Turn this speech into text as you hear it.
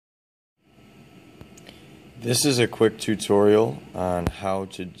This is a quick tutorial on how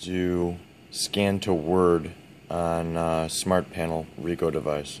to do scan to Word on a Smart Panel Ricoh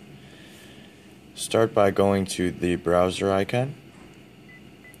device. Start by going to the browser icon.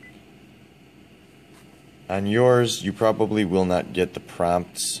 On yours, you probably will not get the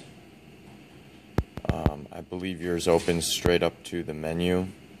prompts. I believe yours opens straight up to the menu,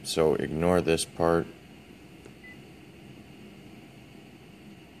 so ignore this part.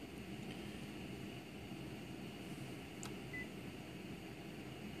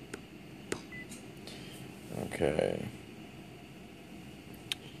 Okay.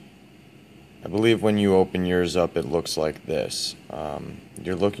 I believe when you open yours up, it looks like this.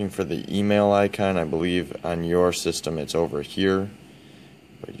 You're looking for the email icon. I believe on your system it's over here,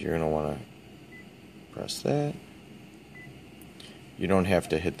 but you're going to want to press that. You don't have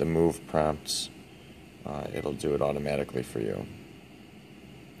to hit the move prompts. It'll do it automatically for you.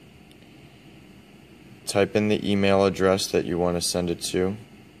 Type in the email address that you want to send it to.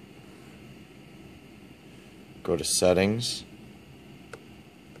 Go to Settings.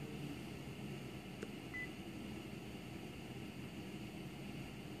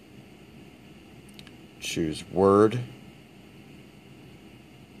 Choose Word.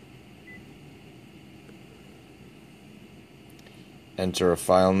 Enter a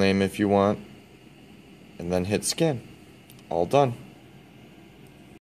file name if you want, and then hit Scan. All done.